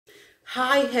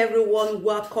Hi everyone,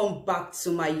 welcome back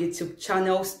to my YouTube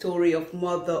channel, Story of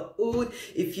Motherhood.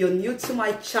 If you're new to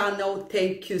my channel,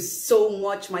 thank you so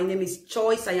much. My name is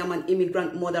Joyce. I am an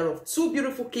immigrant mother of two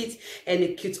beautiful kids and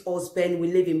a cute husband.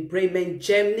 We live in Bremen,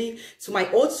 Germany. To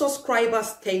my old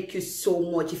subscribers, thank you so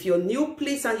much. If you're new,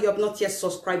 please, and you have not yet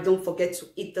subscribed, don't forget to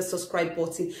hit the subscribe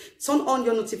button. Turn on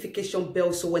your notification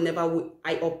bell so whenever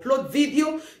I upload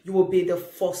video, you will be the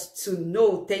first to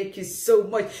know. Thank you so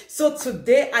much. So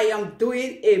today I am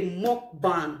doing a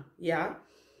mukbang,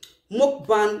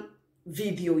 mukbang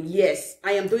video. Yes,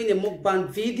 I am doing a mukbang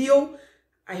video.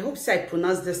 I hope I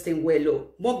pronounced this thing well.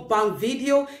 Mukbang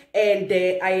video, and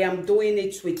I am doing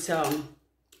it with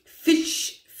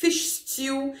fish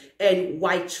stew and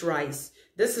white rice.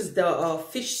 This is the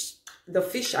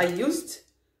fish I used.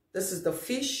 This is the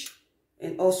fish,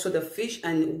 and also the fish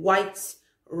and white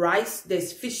rice.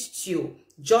 There's fish stew,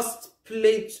 just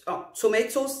plain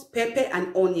tomatoes, pepper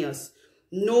and onions.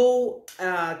 No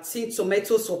tin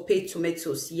tomatoes or paid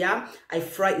tomatoes. I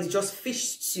fry. It's just fish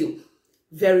stew.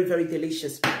 Very, very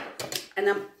delicious.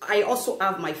 And I also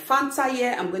have my Fanta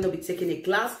here. I'm going to be taking a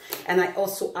glass, and I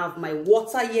also have my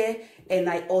water here, and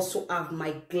I also have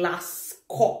my glass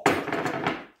cup.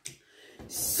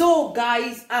 So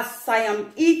guys, as I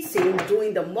am eating,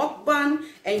 doing the mukbang,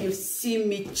 and you see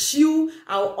me chew,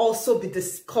 I'll also be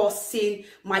discussing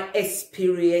my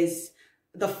experience,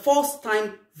 the first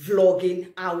time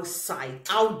vlogging outside,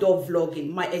 outdoor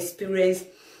vlogging, my experience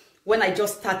when I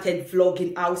just started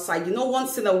vlogging outside. You know,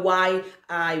 once in a while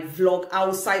I vlog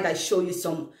outside. I show you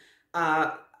some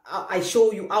I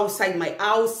show you outside my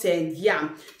house, and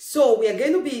so we are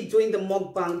going to be doing the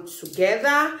mukbang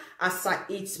together as I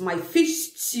eat my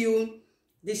fish stew.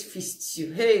 This fish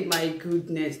stew, hey, my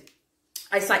goodness.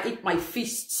 As I eat my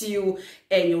fish stew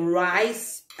and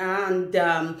rice, and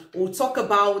we'll talk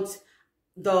about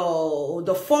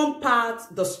the fun part,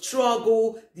 the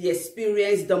struggle, the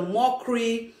experience, the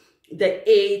mockery, the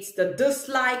hate, the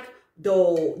dislike,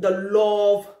 the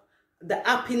love, the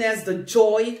happiness, the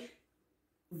joy,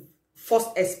 first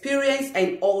experience,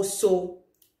 and also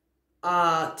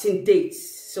teen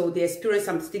dates. So the experience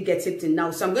I'm still getting to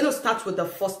now. So I'm going to start with the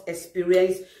first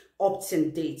experience up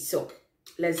to date. So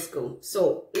let's go.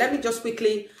 So let me just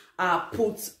quickly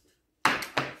put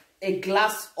a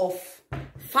glass of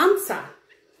Fanta.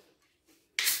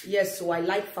 Yes, so I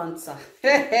like Fanta.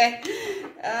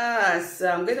 So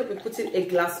I'm going to be putting a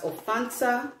glass of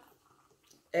Fanta,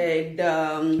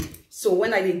 and so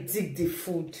when I dig the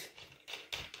food,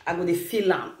 I'm going to feel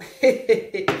them.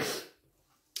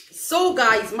 So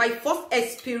guys, my first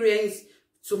experience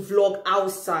to vlog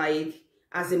outside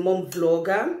as a mom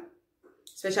vlogger,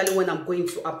 especially when I'm going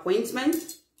to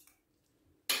appointments.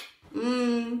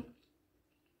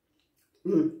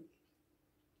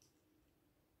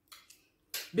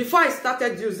 Before I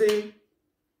started using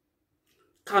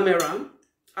camera,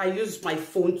 I used my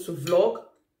phone to vlog.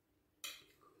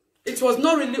 It was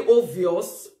not really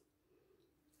obvious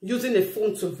using a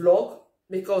phone to vlog,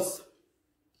 because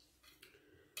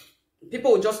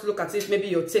people will just look at it. Maybe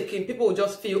you're taking, people will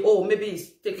just feel, oh, maybe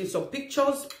he's taking some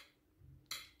pictures.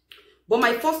 But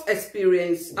my first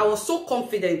experience, I was so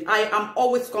confident. I am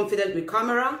always confident with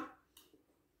camera.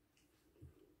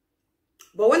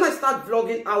 But when I start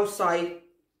vlogging outside,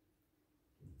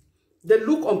 the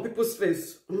look on people's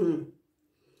face,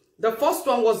 the first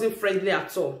one wasn't friendly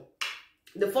at all.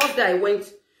 The first day I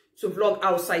went to vlog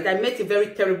outside, I met a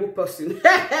very terrible person.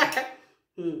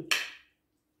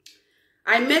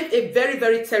 I met a very,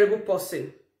 very terrible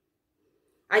person.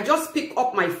 I just pick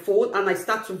up my phone and I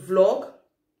start to vlog.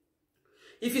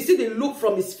 If you see the look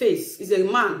from his face, he's a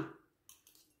man.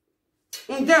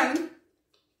 And then,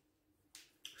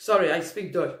 sorry, I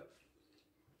speak Dutch.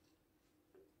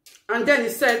 And then he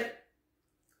said,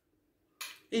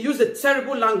 he used a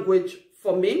terrible language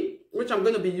for me, which I'm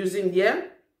going to be using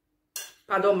here.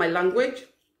 Pardon my language.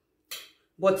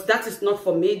 But that is not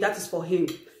for me, that is for him.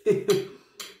 He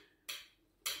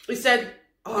said,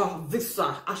 oh,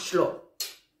 Visa, Ashlo.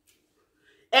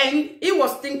 And he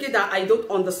was thinking that I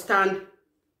don't understand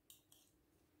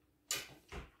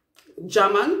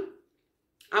German.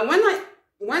 And when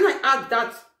I had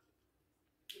that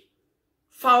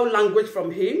foul language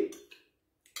from him,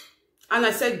 and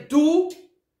I said, du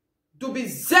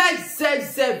bist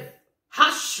sehr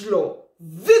Ashlo,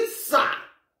 Visa.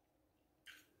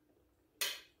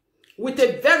 With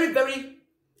a very, very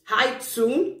high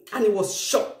tune, and it was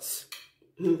shocked.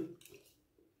 It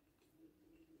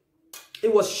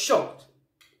was shocked.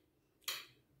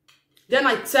 Then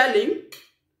I tell him,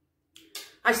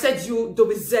 I said, you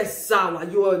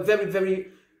are a very,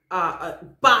 very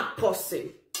bad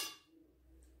person.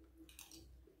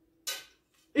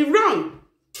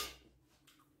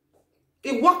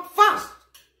 He walked fast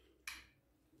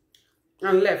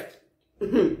and left.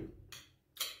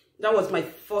 That was my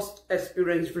first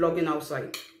experience vlogging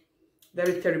outside.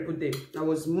 Very terrible day. I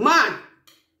was mad.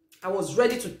 I was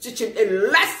ready to teach him a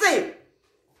lesson.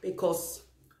 Because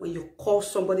when you call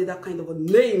somebody that kind of a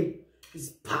name, it's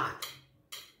bad.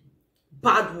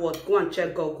 Bad word. Go and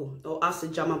check Google or ask a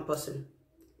German person.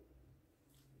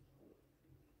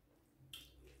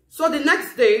 So the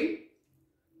next day,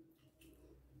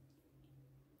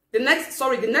 the next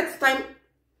time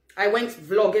I went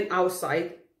vlogging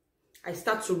outside, I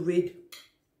start to read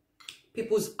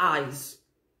people's eyes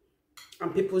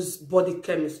and people's body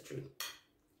chemistry.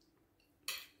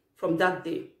 From that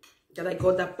day that I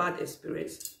got that bad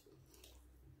experience.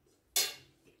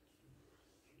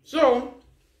 So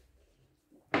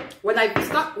when I'm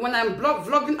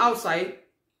vlogging outside,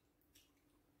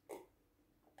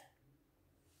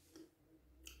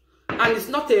 and it's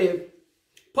not a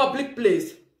public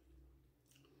place,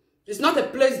 it's not a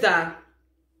place that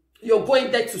you're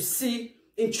going there to see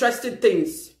interesting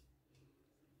things.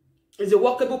 It's a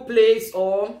walkable place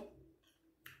or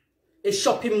a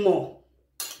shopping mall.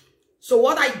 So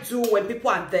what I do when people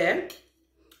are there,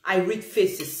 I read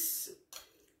faces,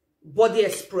 body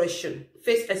expression,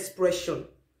 face expression.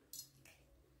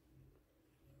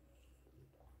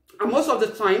 And most of the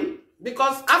time,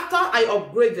 because after I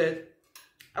upgraded,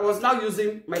 I was now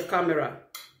using my camera.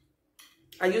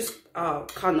 I use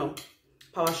Canon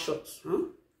PowerShot.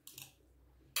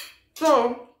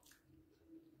 So,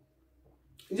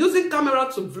 using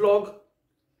camera to vlog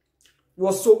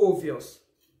was so obvious.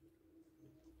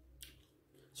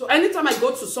 So anytime I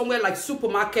go to somewhere like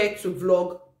supermarket to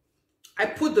vlog, I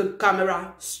put the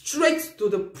camera straight to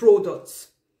the products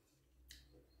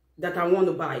that I want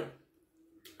to buy.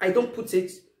 I don't put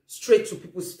it straight to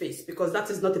people's face because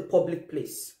that is not a public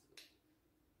place.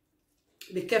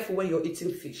 Be careful when you're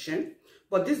eating fish, eh?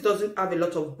 But this doesn't have a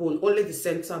lot of bone, only the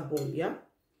center bone, yeah?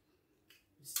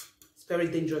 It's very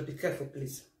dangerous. Be careful,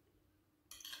 please.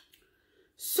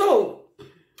 So,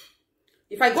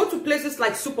 if I go to places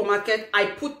like supermarket, I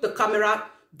put the camera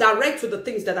direct to the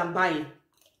things that I'm buying.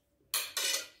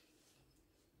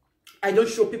 I don't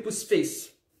show people's face.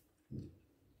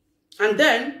 And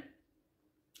then,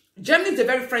 Germany is a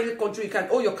very friendly country. You can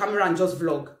hold your camera and just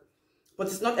vlog. But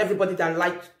it's not everybody that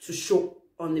likes to show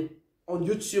on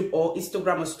YouTube or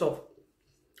Instagram or stuff.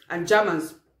 And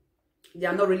Germans, they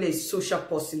are not really a social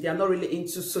person. They are not really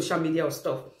into social media or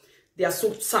stuff. They are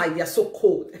so tight. They are so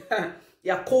cold. They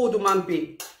are cold human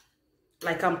being.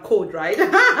 Like I'm cold, right?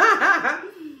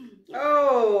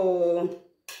 Oh.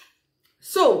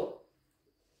 So,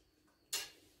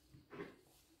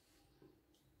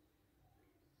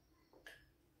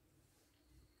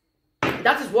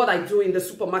 that is what I do in the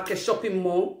supermarket, shopping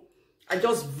mall. I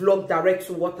just vlog direct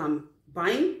to what I'm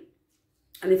buying.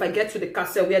 And if I get to the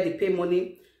cashier where they pay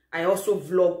money, I also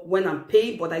vlog when I'm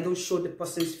paying, but I don't show the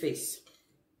person's face.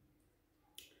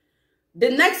 The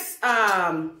next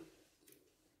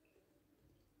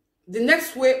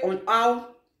way on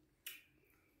how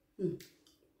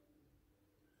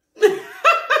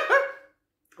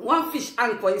one fish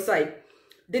anchor inside.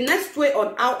 The next way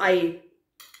on how I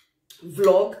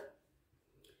vlog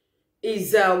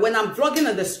is when I'm vlogging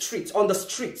on the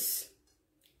streets.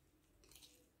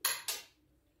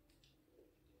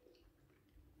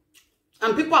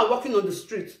 And people are walking on the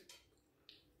street.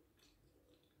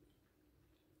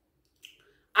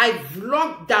 I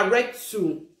vlog direct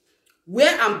to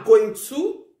where I'm going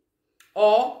to,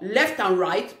 or left and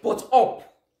right, but up.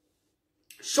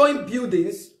 Showing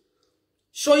buildings,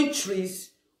 showing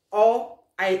trees, or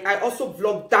I also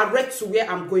vlog direct to where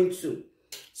I'm going to.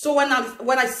 So when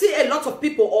I see a lot of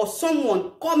people or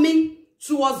someone coming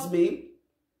towards me,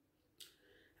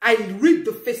 I read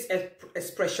the face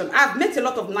expression. I've met a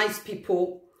lot of nice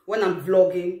people when I'm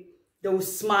vlogging. They will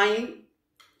smile,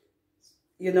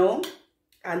 you know,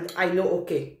 and I know,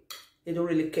 okay, they don't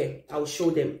really care. I will show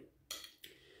them.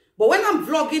 But when I'm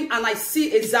vlogging and I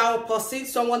see a Zao person,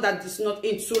 someone that is not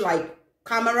into like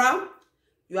camera,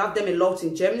 you have them a lot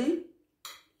in Germany.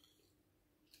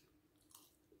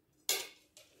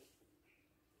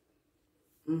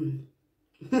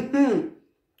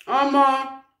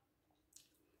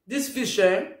 This fish,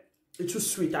 it's too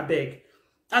sweet, I beg.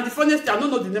 And the funniest thing, I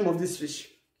don't know the name of this fish.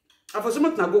 I for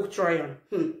someone to go try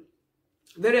it.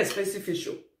 Very expensive fish.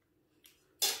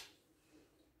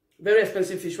 Very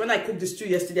expensive fish. When I cooked this stew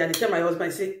yesterday, I tell my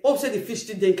husband, I say, oh, say the fish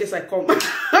today in case I come.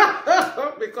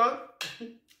 Because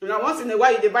once in a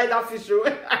while, they buy that fish.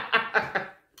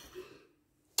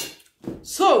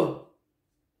 So,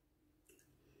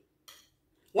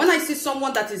 when I see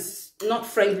someone that is not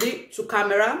friendly to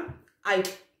camera,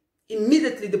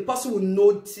 immediately the person will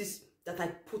notice that I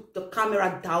put the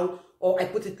camera down or I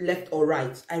put it left or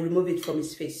right. I remove it from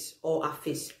his face or her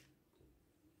face.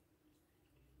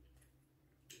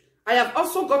 I have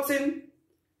also gotten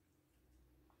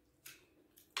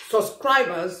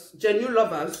subscribers, genuine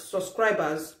lovers,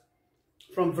 subscribers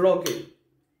from vlogging.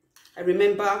 I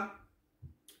remember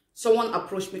someone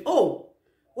approached me. Oh,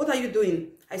 what are you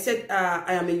doing? I said,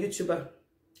 I am a YouTuber.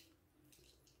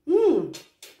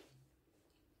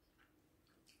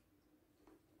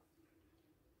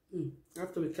 I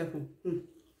have to be careful.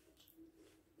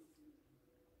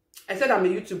 I said I'm a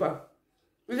YouTuber.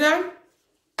 Yeah?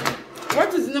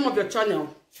 What is the name of your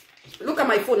channel? Look at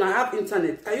my phone. I have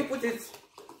internet. Can you put it?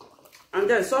 And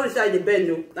then, sorry, say the bend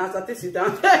you. That's at this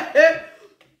down.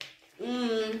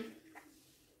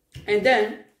 And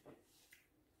then,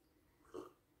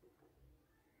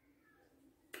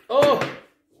 oh,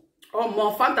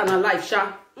 more fun than a life,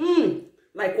 sha.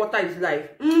 Like water is life.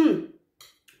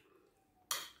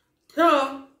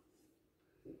 So,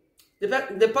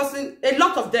 the person, a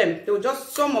lot of them, they will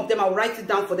just, some of them I'll write it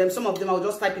down for them. Some of them I'll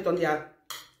just type it on their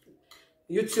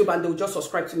YouTube and they'll just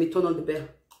subscribe to me, turn on the bell.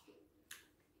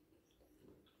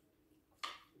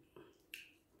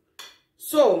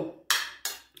 So,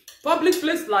 public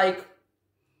place like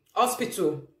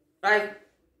hospital, right?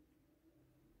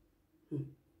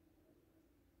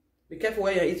 Be careful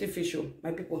where you're eating fish,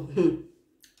 my people.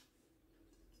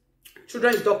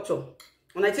 Children's doctor.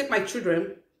 When I take my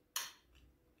children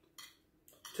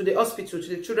to the hospital, to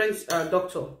the children's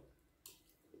doctor,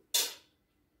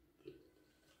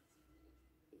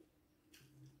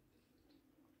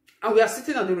 and we are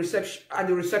sitting at the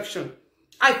reception,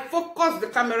 I focus the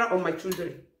camera on my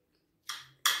children.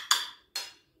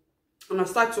 And I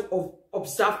start to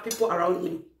observe people around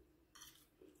me.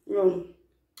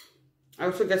 I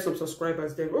also get some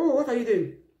subscribers there. Oh, what are you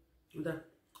doing? That.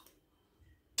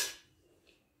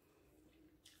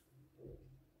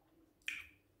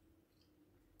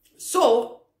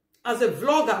 So, as a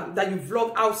vlogger that you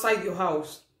vlog outside your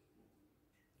house,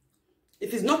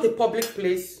 if it's not a public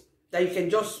place that you can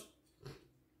just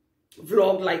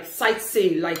vlog like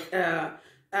sightseeing, like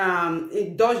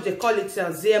in Dutch they call it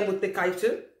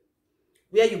zeemotekijken,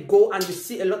 where you go and you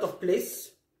see a lot of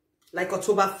places like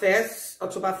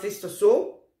Oktoberfest or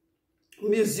so,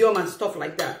 museum and stuff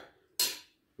like that.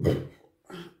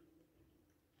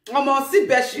 I'm on see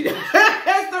Beshi.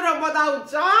 Story of Motherhood.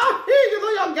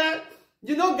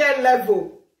 You don't get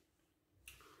level.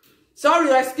 Sorry,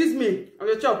 excuse me. I'm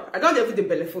your chop. I don't have the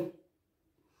telephone.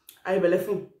 I have a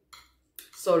telephone.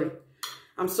 Sorry.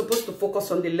 I'm supposed to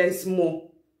focus on the lens more.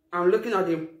 I'm looking at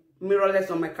the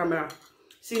mirrorless on my camera.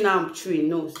 See now I'm chewing.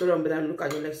 No, story of Motherhood. Look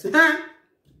at your legs.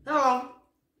 Hello.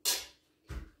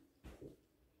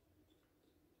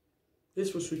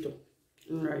 This was sweet.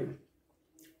 Right.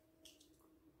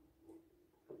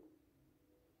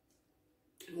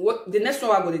 What the next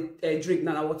one I go drink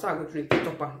now? Water I go drink.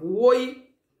 Topper. Why?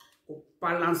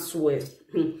 Balance well.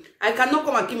 I cannot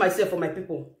come and kill myself for my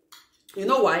people. You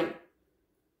know why?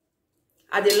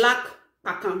 I dey lack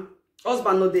pakan.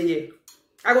 Husband no dey here.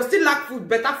 I go still lack food,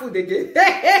 better food again.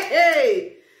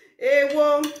 Hey.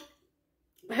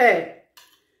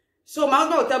 So my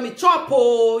husband will tell me, chop,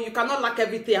 oh, you cannot lack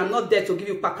everything. I'm not there to give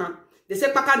you pakan. They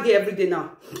say pakan day every day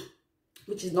now,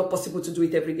 which is not possible to do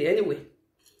it every day anyway.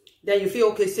 Then you feel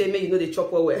okay, say, me, you know they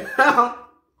chop well.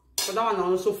 So that one is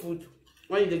also food.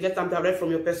 When you get them direct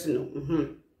from your personal.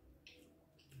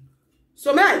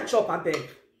 So may I chop a beg?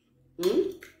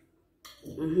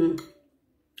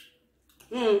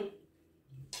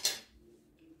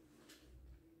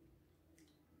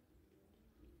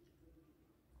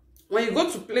 When you go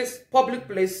to public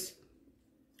place,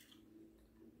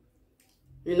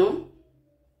 you know,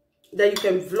 that you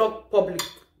can vlog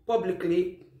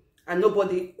publicly and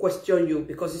nobody question you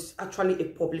because it's actually a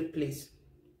public place.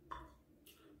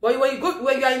 But when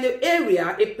you are in an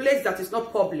area, a place that is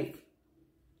not public,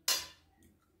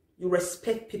 you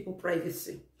respect people's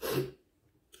privacy.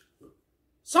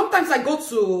 Sometimes I go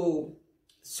to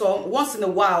once in a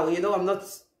while, you know, I'm not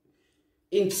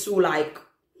into like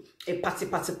a party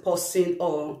person,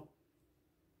 or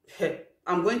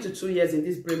I'm going to 2 years in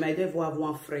this brain. I never have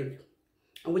one friend,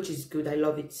 and which is good. I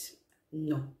love it.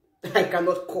 No, I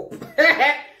cannot cope.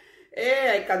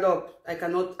 I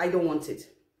cannot. I don't want it.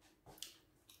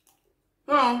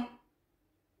 But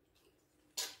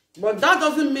that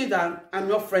doesn't mean that I'm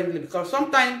not friendly, because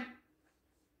sometimes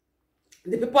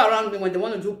the people around me, when they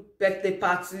want to do birthday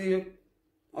party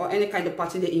or any kind of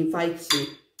party, they invite me,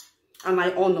 and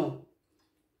I honor.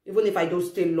 Even if I don't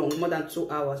stay long, more than 2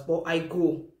 hours, but I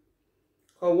go.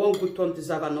 Or one good turn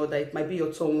deserve another. It might be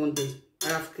your turn one day. I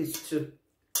have kids too.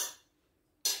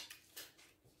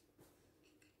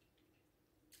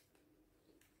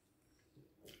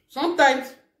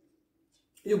 Sometimes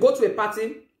you go to a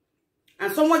party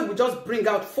and someone will just bring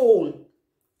out phone.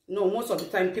 No, most of the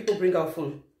time people bring out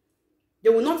phone. They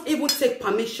will not even take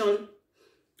permission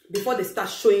before they start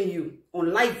showing you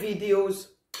on live videos.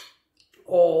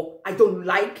 Or I don't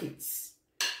like it.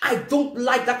 I don't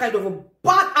like that kind of a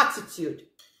bad attitude.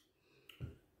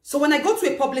 So when I go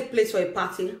to a public place for a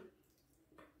party,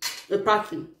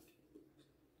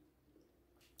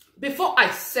 before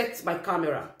I set my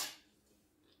camera,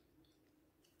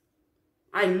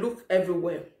 I look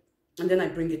everywhere and then I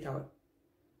bring it out.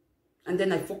 And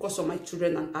then I focus on my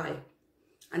children and I.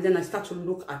 And then I start to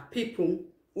look at people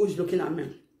who is looking at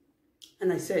me.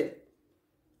 And I said,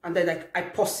 and then I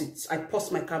pause it. I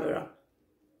pause my camera.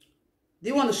 Do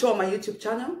you want to show on my YouTube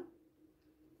channel?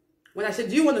 When I say,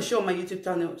 do you want to show on my YouTube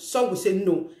channel? Some will say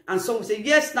no. And some will say,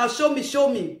 yes, now show me, show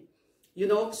me. You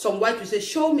know, some white will say,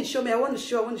 show me, I want to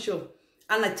show, I want to show.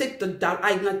 And I take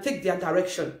their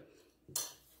direction.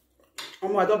 I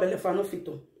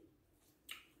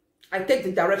take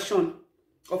the direction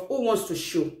of who wants to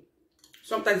show.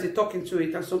 Sometimes they talk into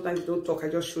it and sometimes they don't talk. I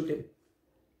just show them.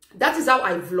 That is how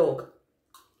I vlog.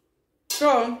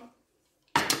 So,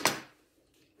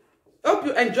 hope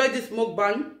you enjoyed this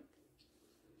mukbang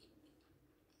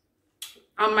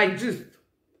and my gist.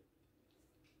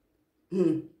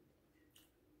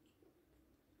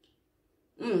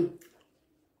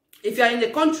 If you are in a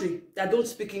country that don't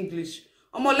speak English,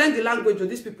 I'm gonna learn the language of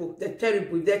these people. They're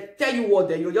terrible. They tell you what,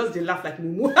 then you just they laugh like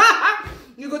mumu.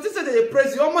 You go to say that they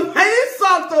praise you. I'm gonna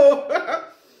insult.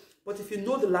 But if you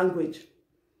know the language,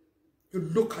 you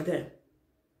look at them.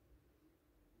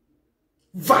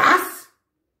 Vase?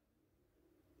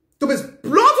 To be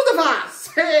blown to the vase.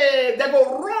 Hey, they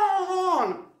go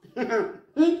run.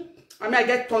 I mean, I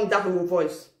get turned down with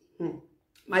voice.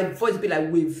 My voice be like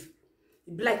wave.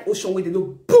 It be like ocean wave. They go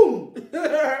boom.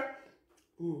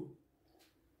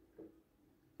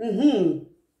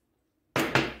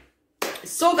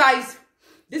 So guys,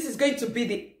 this is going to be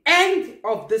the end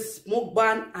of this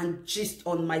mukbang and gist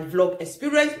on my vlog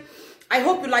experience. I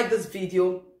hope you like this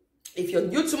video. If you're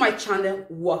new to my channel,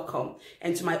 welcome.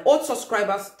 And to my old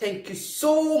subscribers, thank you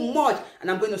so much.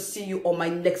 And I'm going to see you on my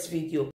next video.